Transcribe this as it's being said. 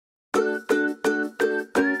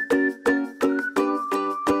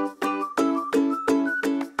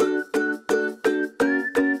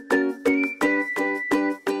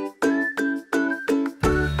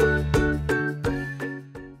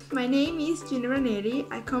Martina Ranieri.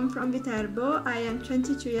 I come from Viterbo. I am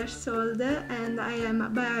 22 years old and I am a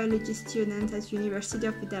biology student at University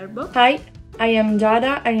of Viterbo. Hi, I am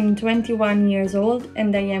Giada. I am 21 years old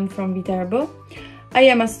and I am from Viterbo. I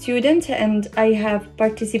am a student and I have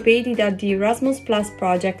participated at the Erasmus Plus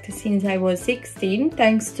project since I was 16,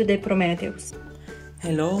 thanks to the Prometeus.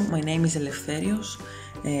 Hello, my name is Eleftherios.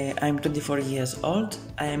 I'm 24 years old.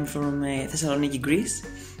 I am from Thessaloniki, Greece,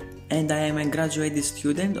 and I am a graduate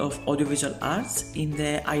student of audiovisual arts in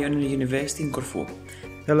the Ionian University in Corfu.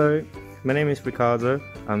 Hello, my name is Ricardo.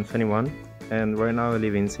 I'm 21, and right now I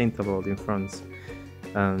live in Saint-Avold in France.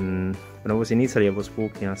 When I was in Italy, I was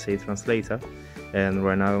working as a translator, and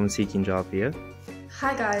right now I'm seeking a job here.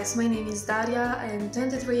 Hi guys, my name is Daria. I am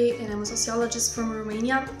 23 and I'm a sociologist from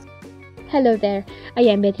Romania. Hello there, I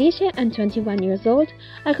am Beatrice, I'm 21 years old.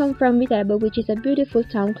 I come from Viterbo, which is a beautiful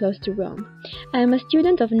town close to Rome. I am a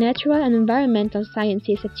student of natural and environmental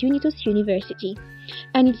sciences at Tuscia University.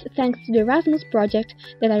 And it's thanks to the Erasmus project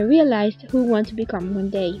that I realized who I want to become one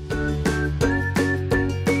day.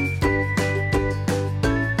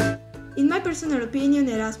 In my personal opinion,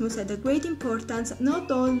 Erasmus had a great importance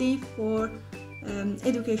not only for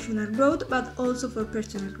educational growth but also for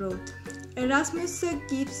personal growth. Erasmus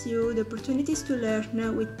gives you the opportunities to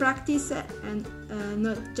learn with practice and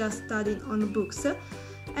not just studying on books,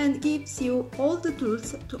 and gives you all the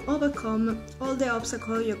tools to overcome all the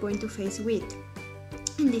obstacles you're going to face with.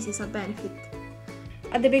 And this is a benefit.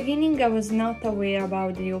 At the beginning I was not aware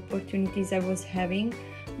about the opportunities I was having,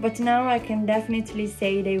 but now I can definitely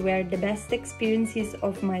say they were the best experiences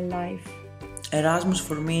of my life. Erasmus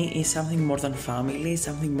for me is something more than family,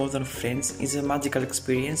 something more than friends. It's a magical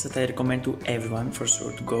experience that I recommend to everyone for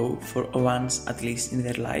sure to go for once at least in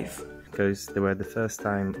their life. Because they were the first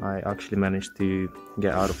time I actually managed to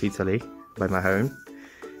get out of Italy by my own,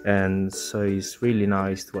 and so it's really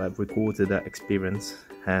nice to have recorded that experience.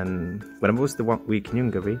 And when I was the 1 week in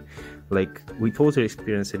Hungary, we totally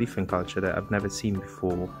experienced a different culture that I've never seen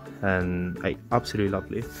before, and I absolutely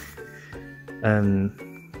loved it. And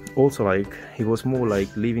also, it was more like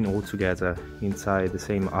living all together inside the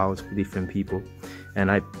same house with different people,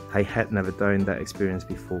 and I had never done that experience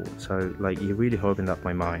before, so it really opened up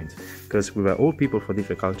my mind, because we were all people from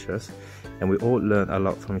different cultures and we all learned a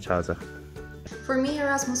lot from each other. For me,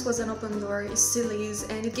 Erasmus was an open door, it still is,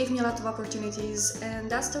 and it gave me a lot of opportunities,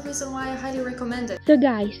 and that's the reason why I highly recommend it. So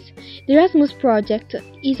guys, the Erasmus project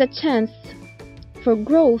is a chance for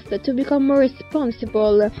growth, to become more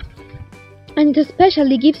responsible, and it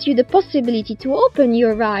especially gives you the possibility to open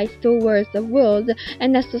your eyes towards a world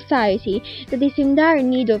and a society that is in dire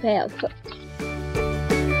need of help.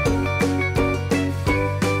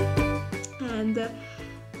 And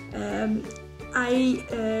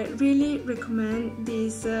I really recommend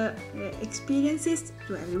these experiences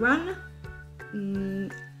to everyone.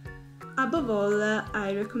 Above all,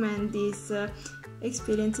 I recommend these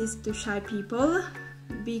experiences to shy people,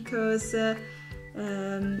 because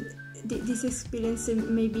this experience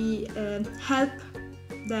maybe help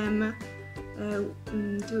them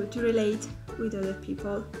to relate with other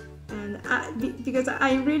people, and because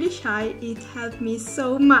I'm really shy, it helped me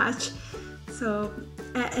so much. So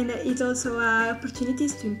and it also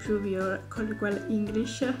opportunities to improve your colloquial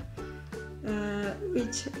English,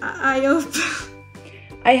 which I hope.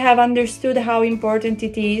 I have understood how important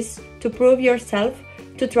it is to prove yourself,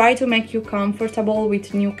 to try to make you comfortable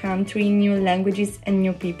with new country, new languages and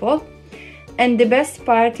new people. And the best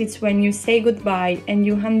part is when you say goodbye and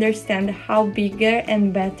you understand how bigger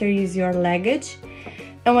and better is your luggage,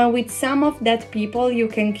 and when with some of that people you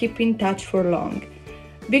can keep in touch for long.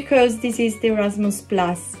 Because this is the Erasmus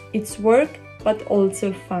Plus. It's work but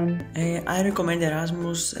also fun. I recommend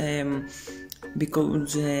Erasmus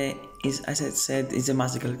because, as I said, it's a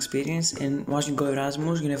magical experience, and once you go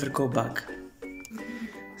Erasmus, you never go back.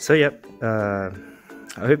 So yeah,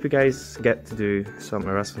 I hope you guys get to do some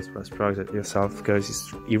Erasmus Plus project yourself,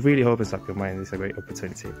 because it really opens up your mind. It's a great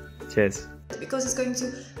opportunity. Cheers. Because it's going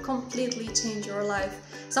to completely change your life.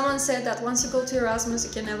 Someone said that once you go to Erasmus,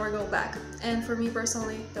 you can never go back. And for me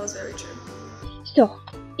personally, that was very true. So,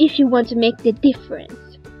 if you want to make the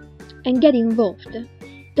difference and get involved,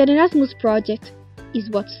 the Erasmus project is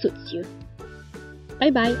what suits you.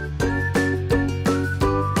 Bye bye!